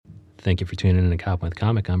Thank you for tuning in to Coppin with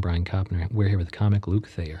Comic. I'm Brian Koppner. We're here with the comic Luke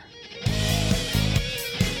Thayer.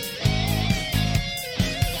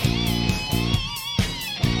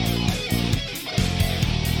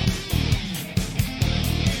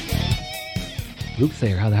 Luke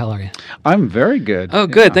Thayer, how the hell are you? I'm very good. Oh,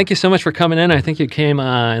 good. Yeah. Thank you so much for coming in. I think you came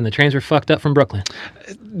and the trains were fucked up from Brooklyn.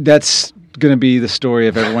 That's going to be the story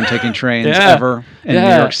of everyone taking trains ever in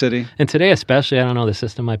New York City. And today especially, I don't know, the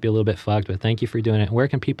system might be a little bit fucked, but thank you for doing it. Where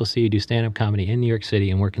can people see you do stand-up comedy in New York City,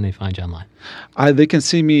 and where can they find you online? They can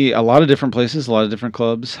see me a lot of different places, a lot of different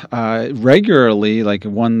clubs. Regularly, like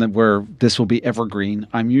where this will be evergreen,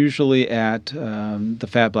 I'm usually at the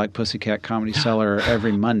Fat Black Pussycat Comedy Cellar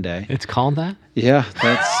every Monday. It's called that? Yeah,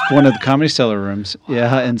 that's one of the Comedy Cellar rooms.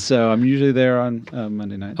 Yeah, and so I'm usually there on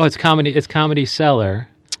Monday nights. Oh, it's Comedy Cellar.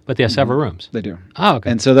 But they have several rooms. They do. Oh, okay.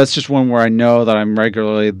 And so that's just one where I know that I'm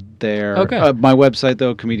regularly there. Okay. My website,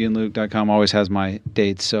 though, comedianluke.com, always has my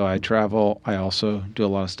dates. So I travel. I also do a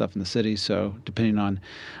lot of stuff in the city. So depending on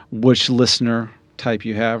which listener type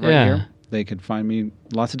you have here, they could find me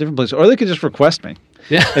lots of different places. Or they could just request me.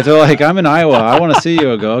 Yeah. If they're like, I'm in Iowa, I want to see you,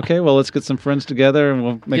 I'll go, okay, well, let's get some friends together and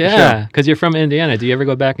we'll make a show. Yeah, because you're from Indiana. Do you ever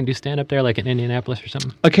go back and do stand-up there, like in Indianapolis or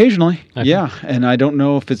something? Occasionally, yeah. And I don't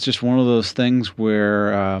know if it's just one of those things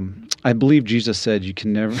where I believe Jesus said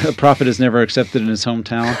a prophet is never accepted in his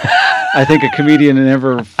hometown. I think a comedian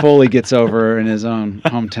never fully gets over in his own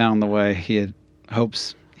hometown the way he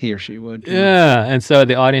hopes he or she would. Yeah, and so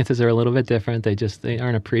the audiences are a little bit different. They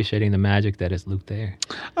aren't appreciating the magic that is Luke Thayer.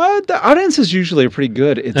 The audiences usually are pretty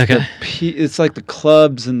good. It's it's like the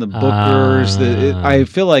clubs and the bookers. I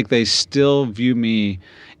feel like they still view me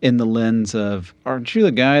in the lens of, aren't you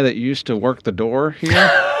the guy that used to work the door here?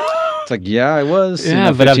 It's like, yeah, I was.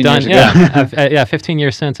 Yeah, but I've done, 15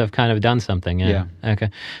 years since I've kind of done something. Yeah. Okay.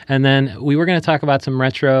 And then we were going to talk about some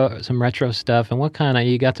retro stuff, and what kind of,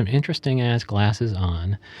 you got some interesting ass glasses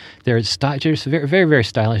on. They're just very, very, very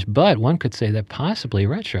stylish, but one could say that possibly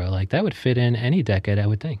retro, like that would fit in any decade, I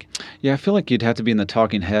would think. Yeah, I feel like you'd have to be in the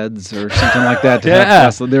Talking Heads or something like that to have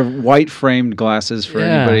glasses. They're white framed glasses for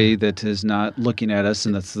anybody that is not looking at us,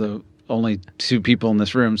 and that's the only two people in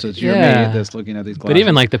this room, so it's you and me that's looking at these glasses. But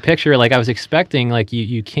even like the picture, like I was expecting, like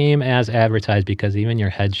you came as advertised, because even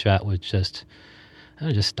your headshot was just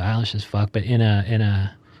stylish as fuck, but in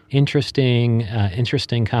a interesting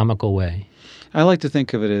comical way. I like to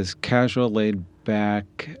think of it as casual, laid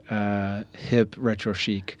back, hip, retro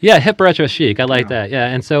chic. Yeah, hip, retro chic. I like that. Yeah,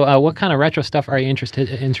 and so what kind of retro stuff are you interested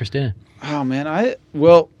in? Oh man,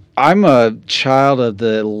 I'm a child of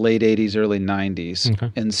the late 80s, early 90s.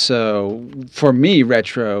 Okay. And so for me,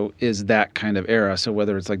 retro is that kind of era. So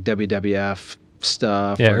whether it's like WWF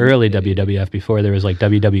stuff. Yeah, early WWF, before there was like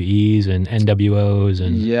WWEs and NWOs.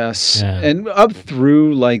 And yes. Yeah. And up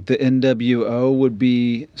through like the NWO would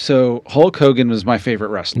be, so Hulk Hogan was my favorite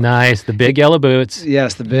wrestler. Nice. The big yellow boots.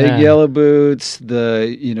 Yes, the big yellow boots,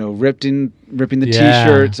 the, ripping the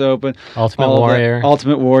T-shirts open.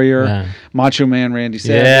 Ultimate Warrior. Macho Man Randy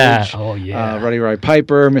Savage. Yeah. Oh, yeah. Roddy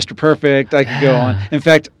Piper, Mr. Perfect. I could go on. In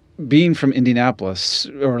fact, being from Indianapolis,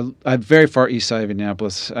 or very far east side of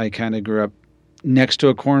Indianapolis, I kind of grew up next to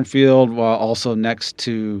a cornfield while also next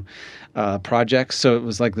to projects. So it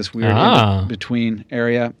was like this weird in-between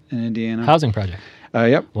area in Indiana. Housing project.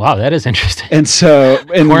 Yep. Wow, that is interesting. And so...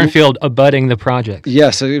 cornfield abutting the projects.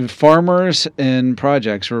 Yes, farmers and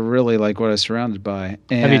projects were really like what I was surrounded by.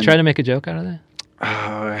 And have you tried to make a joke out of that?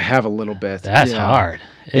 I have a little bit. That's hard.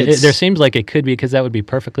 There seems like it could be, because that would be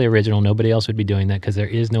perfectly original. Nobody else would be doing that, because there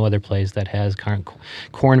is no other place that has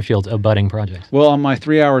cornfields abutting projects. Well, on my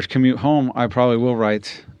 3 hours commute home, I probably will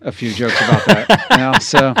write a few jokes about that.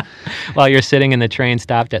 So while you're sitting in the train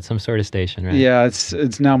stopped at some sort of station, right? Yeah,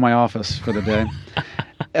 it's now my office for the day.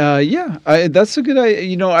 That's a good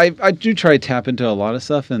idea. I do try to tap into a lot of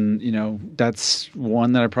stuff, and that's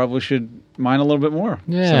one that I probably should mine a little bit more.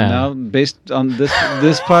 Yeah. So now, based on this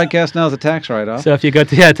podcast, now is a tax write-off. So if you go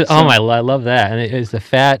I love that, and it's the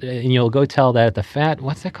fat, and you'll go tell that at the fat.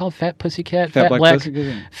 What's that called? Fat Pussycat. Fat Black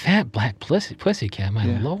Pussycat. Fat Black Pussycat. My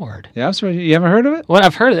lord. Yeah, I'm sorry. You haven't heard of it? Well,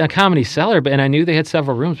 I've heard of a Comedy Cellar, and I knew they had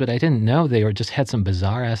several rooms, but I didn't know they just had some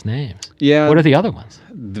bizarre ass names. Yeah. What are the other ones?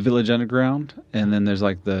 The Village Underground, and then there's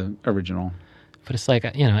like the original. But it's like,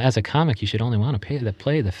 as a comic, you should only want to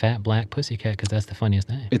play the Fat Black Pussycat, because that's the funniest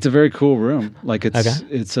name. It's a very cool room. Like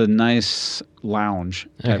it's a nice lounge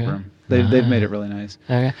type room. They've made it really nice.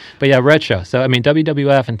 Okay. But yeah, retro. So, I mean,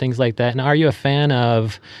 WWF and things like that. And are you a fan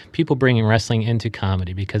of people bringing wrestling into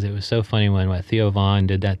comedy? Because it was so funny when Theo Von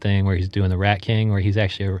did that thing where he's doing the Rat King, where he's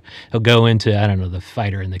actually, he'll go into, I don't know, the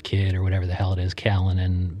Fighter and the Kid or whatever the hell it is, Callan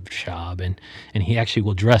and Schaub, and he actually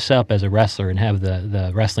will dress up as a wrestler and have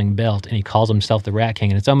the wrestling belt, and he calls himself the Rat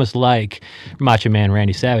King. And it's almost like Macho Man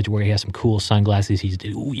Randy Savage, where he has some cool sunglasses. He's,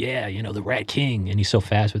 oh yeah, the Rat King, and he's so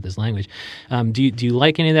fast with his language. Do you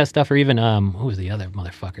like any of that stuff? Or even who was the other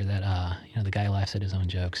motherfucker that the guy laughs at his own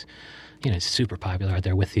jokes? It's super popular out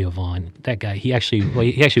there with Theo Von. That guy, he actually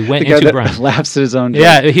went the into guy Brian. Laughs at his own jokes.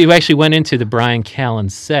 Yeah, he actually went into the Brian Callen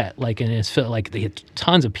set, and it's like they had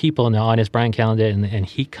tons of people in the audience. Brian Callen did, and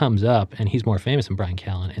he comes up, and he's more famous than Brian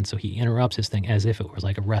Callen, and so he interrupts his thing as if it was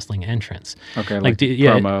like a wrestling entrance. Okay,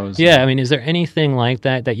 promos. Yeah, I mean, is there anything like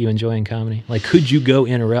that you enjoy in comedy? Like, could you go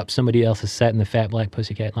interrupt somebody else's set in the Fat Black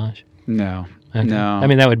Pussycat Lounge? No. Okay. No. I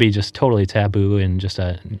mean, that would be just totally taboo and just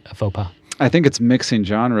a faux pas. I think it's mixing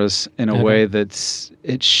genres in a way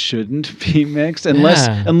it shouldn't be mixed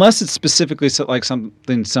unless it's specifically like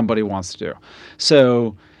something somebody wants to do.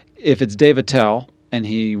 So if it's Dave Attell and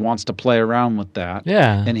he wants to play around with that,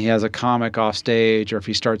 and he has a comic off stage, or if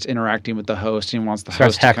he starts interacting with the host and he wants the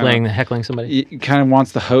host heckling somebody, he kind of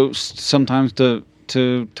wants the host sometimes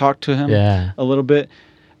to talk to him a little bit.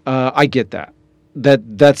 I get that.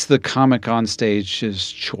 That's the comic on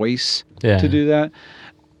stage's choice to do that.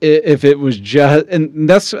 If it was just, and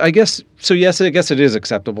that's, I guess, so yes, I guess it is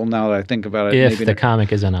acceptable now that I think about it. If maybe the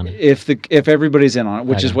comic is in on it. If everybody's in on it,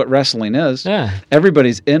 which is what wrestling is. Yeah.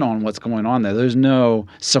 Everybody's in on what's going on there. There's no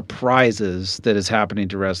surprises that is happening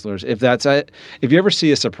to wrestlers. If you ever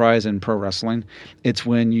see a surprise in pro wrestling, it's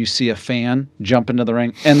when you see a fan jump into the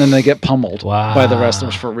ring and then they get pummeled by the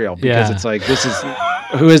wrestlers for real. Because it's like,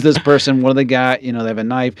 who is this person? What do they got? They have a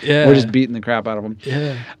knife. Yeah. We're just beating the crap out of them.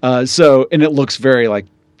 Yeah. And it looks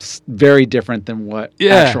very different than what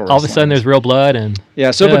actual all of a sudden there's real blood. And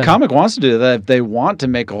so if a comic wants to do that, if they want to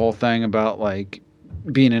make a whole thing about like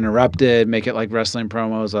being interrupted, make it like wrestling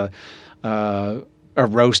promos, a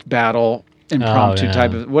roast battle, impromptu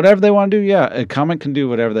type of whatever they want to do, a comic can do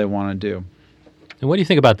whatever they want to do. And what do you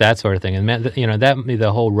think about that sort of thing? And that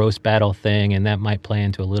the whole roast battle thing, and that might play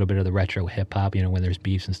into a little bit of the retro hip hop, when there's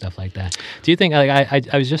beefs and stuff like that. Do you think? I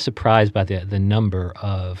was just surprised by the number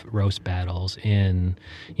of roast battles in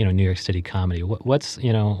New York City comedy. What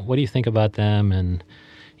do you think about them, and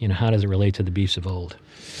how does it relate to the beefs of old?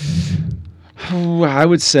 I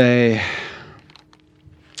would say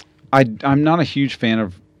I'm not a huge fan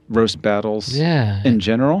of roast battles in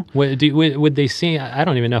general. Would they seem, I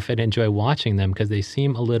don't even know if I'd enjoy watching them because they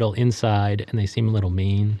seem a little inside and they seem a little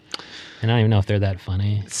mean, and I don't even know if they're that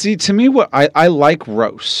funny. See, to me, what I like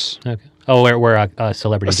roasts. Okay. Oh, where a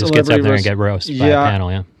celebrity just gets up there and get roasted by a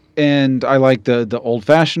panel, and I like the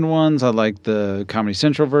old-fashioned ones. I like the Comedy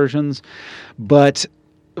Central versions. But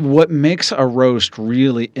what makes a roast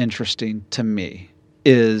really interesting to me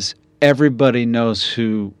is everybody knows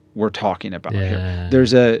who we're talking about here.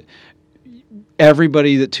 There's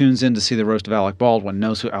everybody that tunes in to see the roast of Alec Baldwin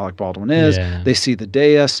knows who Alec Baldwin is. Yeah. They see the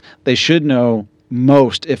dais. They should know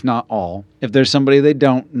most, if not all. If there's somebody they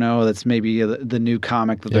don't know that's maybe the new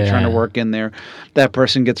comic that they're trying to work in there, that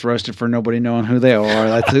person gets roasted for nobody knowing who they are.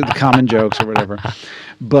 That's the common jokes or whatever.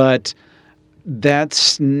 But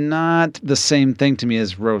that's not the same thing to me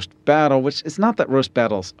as roast battle, which it's not that roast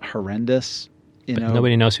battle's horrendous. But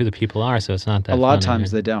nobody knows who the people are, so it's not that. A lot funny, of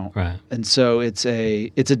times they don't, right? And so it's a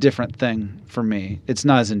different thing for me. It's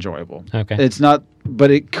not as enjoyable. Okay, it's not,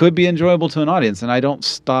 but it could be enjoyable to an audience, and I don't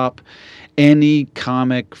stop any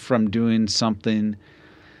comic from doing something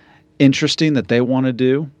interesting that they want to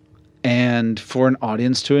do, and for an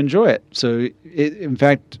audience to enjoy it. So, in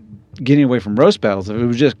fact, getting away from roast battles, if it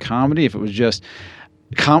was just comedy, if it was just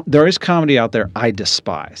there is comedy out there I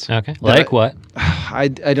despise. Okay, like what? I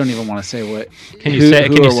don't even want to say what. Can you say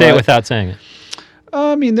it without saying it?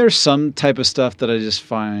 I mean, there's some type of stuff that I just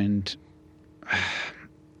find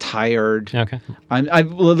tired. Okay.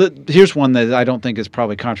 Here's one that I don't think is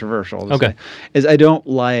probably controversial. Okay. Is I don't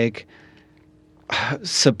like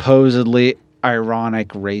supposedly ironic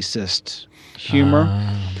racist humor,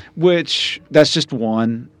 which that's just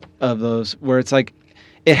one of those where it's like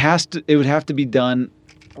it would have to be done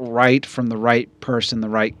right from the right person, the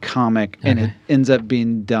right comic, and it ends up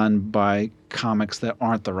being done by comics that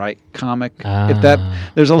aren't the right comic.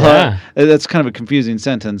 There's a lot. That's kind of a confusing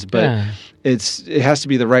sentence, but it has to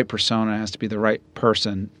be the right persona. It has to be the right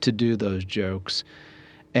person to do those jokes.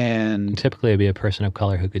 And typically, it'd be a person of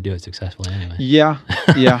color who could do it successfully anyway. Yeah,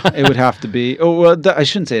 it would have to be. Oh, well, I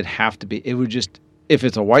shouldn't say it'd have to be. if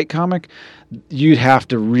it's a white comic, you'd have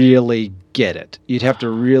to really get it. You'd have to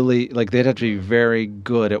really, like, they'd have to be very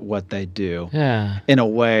good at what they do in a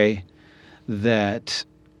way that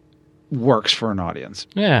works for an audience.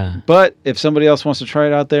 Yeah. But if somebody else wants to try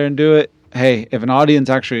it out there and do it, hey, if an audience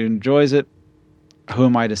actually enjoys it, who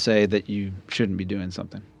am I to say that you shouldn't be doing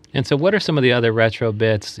something? And so what are some of the other retro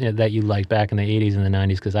bits that you liked back in the 80s and the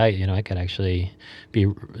 90s? Because I could actually be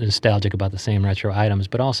nostalgic about the same retro items,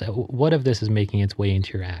 but also what of this is making its way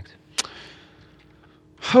into your act?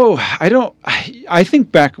 Oh, I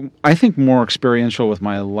think more experiential with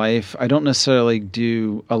my life. I don't necessarily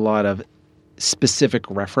do a lot of specific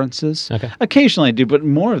references. Okay. Occasionally I do, but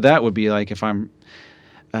more of that would be like if I'm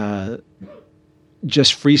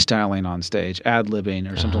just freestyling on stage,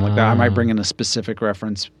 ad-libbing or something like that. I might bring in a specific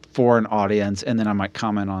reference for an audience, and then I might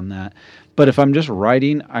comment on that. But if I'm just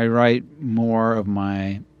writing, I write more of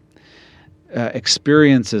my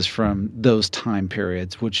experiences from those time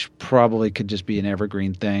periods, which probably could just be an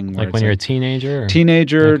evergreen thing. Like when you're a teenager?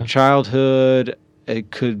 Teenager, childhood.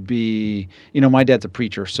 It could be, my dad's a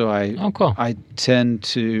preacher, so cool. I tend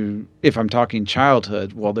to, if I'm talking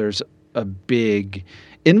childhood, well, there's a big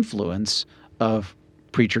influence of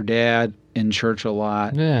preacher dad in church a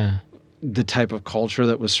lot. Yeah. The type of culture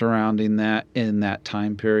that was surrounding that in that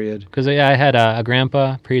time period. Because I had a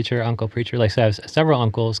grandpa preacher, uncle preacher. Like, so I have several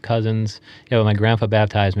uncles, cousins. My grandpa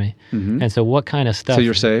baptized me. Mm-hmm. And so what kind of stuff? So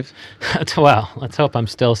you're saved? Well, let's hope I'm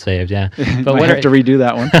still saved, yeah. But I have to redo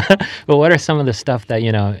that one. But what are some of the stuff that,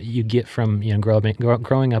 you get from,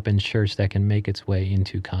 growing up in church that can make its way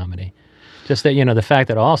into comedy? Just that, the fact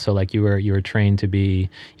that also, like, you were trained to be,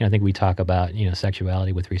 I think we talk about,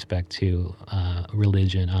 sexuality with respect to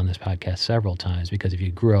religion on this podcast several times, because if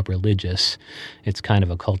you grew up religious, it's kind of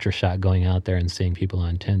a culture shock going out there and seeing people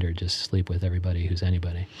on Tinder just sleep with everybody who's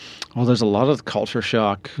anybody. Well, there's a lot of culture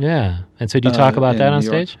shock. Yeah. And so do you talk about that on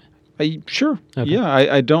stage? Sure. Okay. Yeah.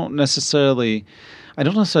 I don't necessarily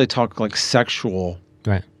talk like sexual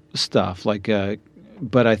stuff, like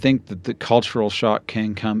but I think that the cultural shock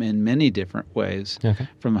can come in many different ways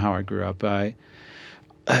from how I grew up. I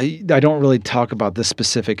don't really talk about this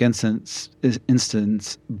specific instance,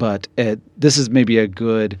 but this is maybe a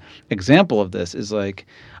good example of this. Is like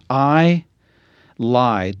I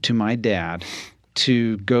lied to my dad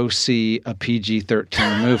to go see a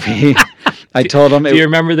PG-13 movie. I told him. Do you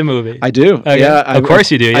remember the movie? I do. Okay. Yeah, of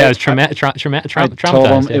course you do. Yeah, it was traumatized. I told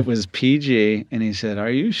him it was PG, and he said, "Are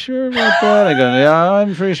you sure about that?" I go, "Yeah,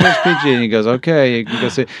 I'm pretty sure it's PG." And he goes, "Okay, you can go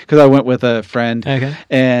see." Because I went with a friend,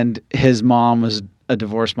 and his mom was a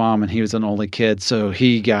divorced mom, and he was an only kid, so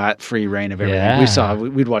he got free reign of everything. Yeah.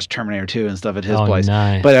 We'd watch Terminator 2 and stuff at his place,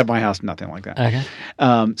 nice. But at my house, nothing like that.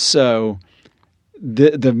 Okay. So.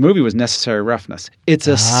 The movie was Necessary Roughness. It's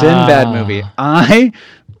a Sinbad movie. I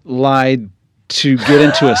lied to get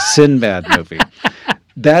into a Sinbad movie.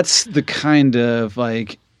 That's the kind of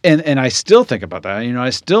like, and I still think about that. I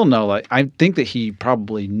still know, like, I think that he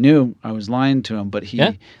probably knew I was lying to him, but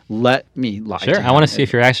he let me lie to him. Sure, I want to see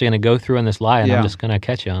if you're actually going to go through on this lie, and I'm just going to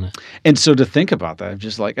catch you on it. And so to think about that,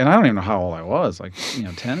 just like, and I don't even know how old I was, like,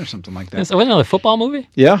 10 or something like that. Wasn't it a football movie?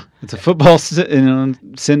 Yeah, it's a football,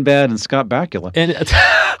 Sinbad and Scott Bakula. And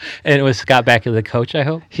it was Scott Bakula the coach, I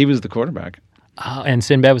hope? He was the quarterback. Oh, and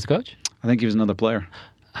Sinbad was the coach? I think he was another player.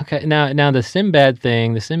 Okay, now the Sinbad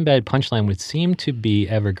thing, the Sinbad punchline would seem to be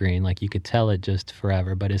evergreen, like you could tell it just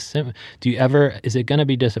forever. But is it going to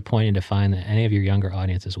be disappointing to find that any of your younger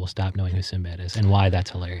audiences will stop knowing who Sinbad is and why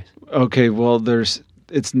that's hilarious? Okay, well,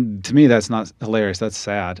 to me that's not hilarious. That's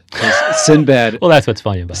sad. Sinbad. Well, that's what's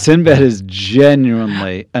funny about it. Sinbad is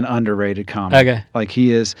genuinely an underrated comic. Okay, like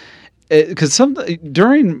he is, because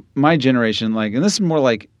during my generation, like, and this is more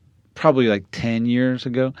like. Probably like 10 years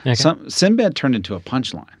ago, Sinbad turned into a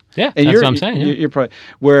punchline. Yeah, and that's what I'm saying. Yeah. You're probably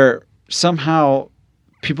where somehow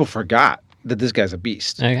people forgot that this guy's a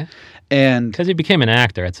beast. Okay, and because he became an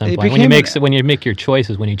actor at some point. When you make your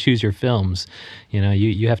choices, when you choose your films,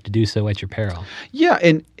 you have to do so at your peril. Yeah,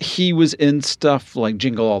 and he was in stuff like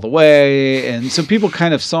Jingle All the Way, and so people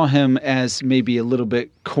kind of saw him as maybe a little bit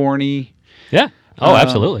corny. Yeah. Oh,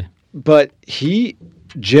 absolutely. But he.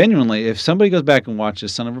 Genuinely, if somebody goes back and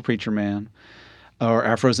watches Son of a Preacher Man or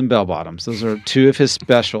Afros and Bell Bottoms, those are two of his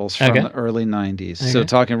specials from the early 90s. Okay. So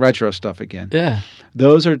talking retro stuff again. Yeah.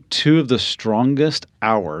 Those are two of the strongest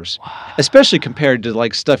hours, especially compared to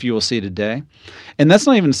like stuff you will see today. And that's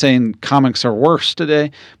not even saying comics are worse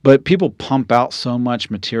today, but people pump out so much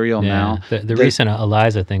material now. The recent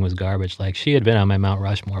Eliza thing was garbage. Like, she had been on my Mount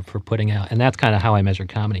Rushmore for putting out, and that's kind of how I measure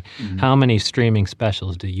comedy. Mm-hmm. How many streaming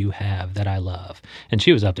specials do you have that I love? And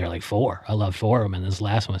she was up there like 4. I love 4 of them, and this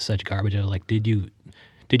last one was such garbage. I was like, did you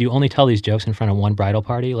did you only tell these jokes in front of one bridal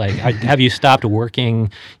party? Like, have you stopped working,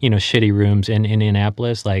 shitty rooms in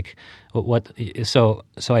Indianapolis? Like, what? So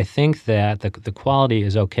I think that the quality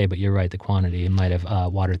is okay, but you're right, the quantity might have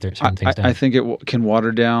watered certain things down. I think it can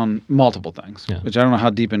water down multiple things, which I don't know how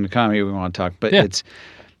deep into comedy we want to talk, but it's,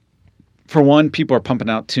 for one, people are pumping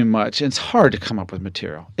out too much. It's hard to come up with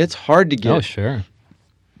material. It's hard to get. Oh, sure.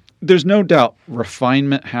 There's no doubt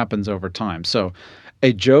refinement happens over time. So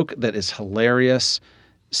a joke that is hilarious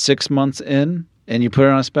 6 months in and you put it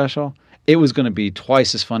on a special, it was going to be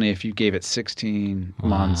twice as funny if you gave it 16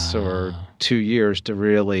 months or 2 years to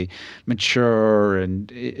really mature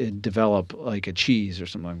and develop, like a cheese or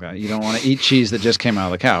something like that. You don't want to eat cheese that just came out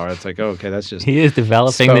of the cow. It's like, okay, that's just... He is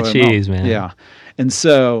developing the cheese, man. Yeah. And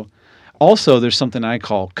so also there's something I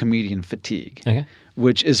call comedian fatigue,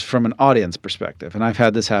 which is from an audience perspective. And I've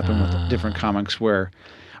had this happen with different comics where,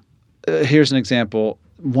 here's an example.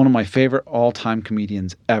 One of my favorite all-time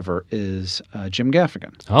comedians ever is Jim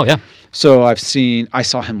Gaffigan. Oh, yeah. So I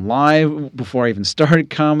saw him live before I even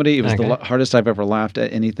started comedy. It was the hardest I've ever laughed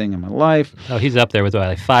at anything in my life. Oh, he's up there with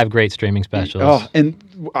like 5 great streaming specials. Oh, and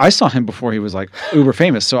I saw him before he was like uber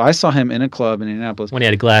famous. So I saw him in a club in Indianapolis. When he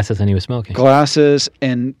had glasses and he was smoking. Glasses,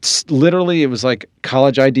 and literally it was like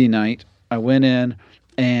college ID night. I went in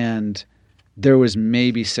and there was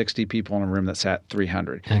maybe 60 people in a room that sat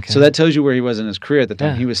 300. So that tells you where he was in his career at the time.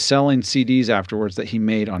 Yeah. He was selling CDs afterwards that he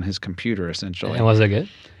made on his computer, essentially. And was that good?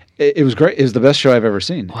 It was great. It was the best show I've ever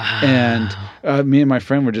seen. Wow. And me and my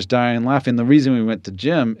friend were just dying laughing. The reason we went to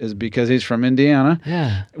Jim is because he's from Indiana.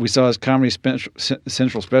 Yeah. We saw his Comedy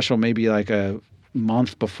Central special maybe like a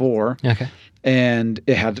month before. Okay. And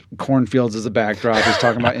it had cornfields as a backdrop. He's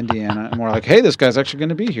talking about Indiana. And we're like, hey, this guy's actually going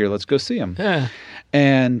to be here. Let's go see him. Yeah.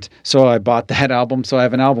 And so I bought that album. So I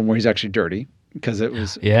have an album where he's actually dirty because it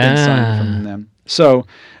was signed from them. So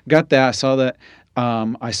got that. I saw that.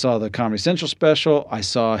 I saw the Comedy Central special. I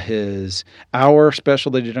saw his hour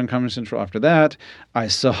special they did on Comedy Central after that. I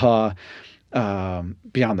saw Beyond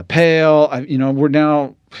the Pale.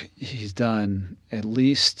 He's done at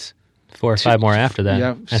least 4 or 5 more after that.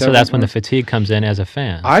 Yeah, and so that's when the fatigue comes in as a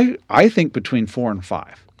fan. I think between 4 and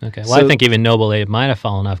 5. Okay. Well, I think even Noble Abe might have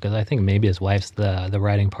fallen off because I think maybe his wife's the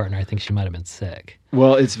writing partner. I think she might have been sick.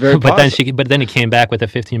 Well, it's very possible. But then he came back with a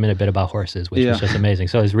 15-minute bit about horses, which was just amazing.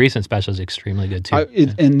 So his recent special is extremely good too.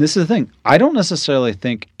 And this is the thing. I don't necessarily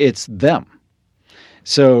think it's them.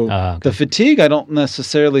 So the fatigue I don't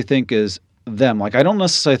necessarily think is them. Like, I don't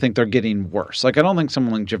necessarily think they're getting worse. Like, I don't think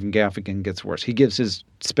someone like Jim Gaffigan gets worse. He gives his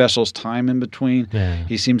specials time in between. Yeah.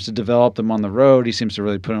 He seems to develop them on the road. He seems to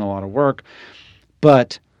really put in a lot of work.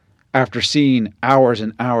 But after seeing hours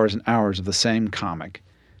and hours and hours of the same comic,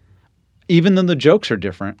 even though the jokes are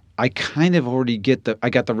different, I kind of already I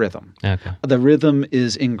got the rhythm. Okay. The rhythm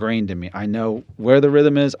is ingrained in me. I know where the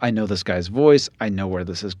rhythm is. I know this guy's voice. I know where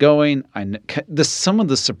this is going. Some of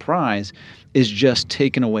the surprise is just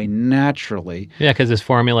taken away naturally. Yeah, because his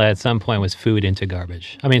formula at some point was food into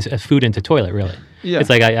garbage. I mean, it's food into toilet, really. Yeah. It's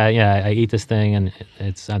like I eat this thing and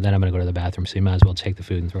then I'm going to go to the bathroom, so you might as well take the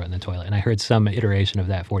food and throw it in the toilet. And I heard some iteration of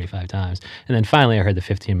that 45 times, and then finally I heard the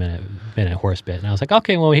 15-minute horse bit, and I was like,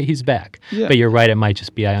 okay, well, he's back. Yeah. But you're right, it might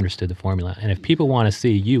just be I understood the formula. And if people want to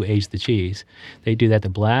see you age the cheese, they do that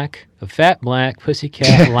the Fat Black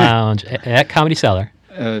Pussycat Lounge at Comedy Cellar.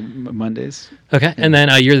 Mondays. Okay, yeah. And then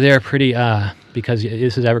you're there pretty because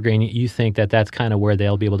this is evergreen. You think that's kind of where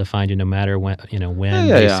they'll be able to find you, no matter when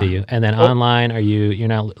they see you. And then online, you're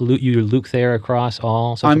now Luke Thayer across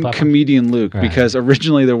all. I'm platforms? Comedian Luke, right. Because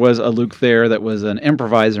originally there was a Luke Thayer that was an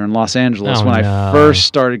improviser in Los Angeles I first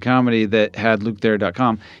started comedy that had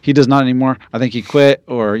LukeThayer.com. He does not anymore. I think he quit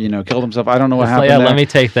or killed himself. I don't know what happened. Yeah, let me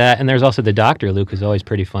take that. And there's also the Dr. Luke, who's always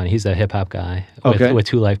pretty funny. He's a hip hop guy with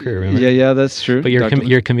Two Life Crew. Remember? Yeah, that's true. But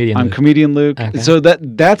you're Comedian Luke. I'm Comedian Luke. Okay. So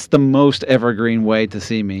that's the most evergreen way to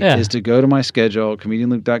see me is to go to my schedule,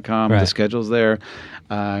 comedianluke.com. Right. The schedule's there,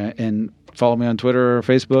 and follow me on Twitter or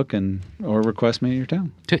Facebook, or request me at your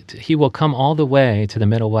town. He will come all the way to the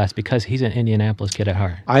Middle West because he's an Indianapolis kid at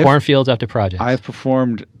heart. Cornfields up to projects. I've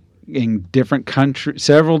performed in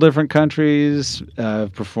several different countries.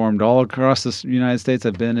 I've performed all across the United States.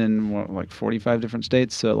 I've been in 45 different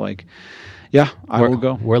states. So I will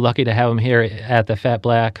go. We're lucky to have him here at the Fat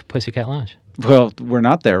Black Pussycat Lounge. Well, we're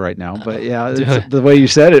not there right now, but the way you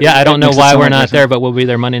said it. Yeah, I don't know why we're not there, but we'll be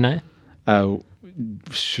there Monday night. For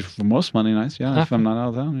most Monday nights, if I'm not out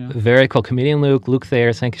of town. Yeah. Very cool. Comedian Luke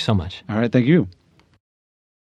Thayer, thank you so much. All right, thank you.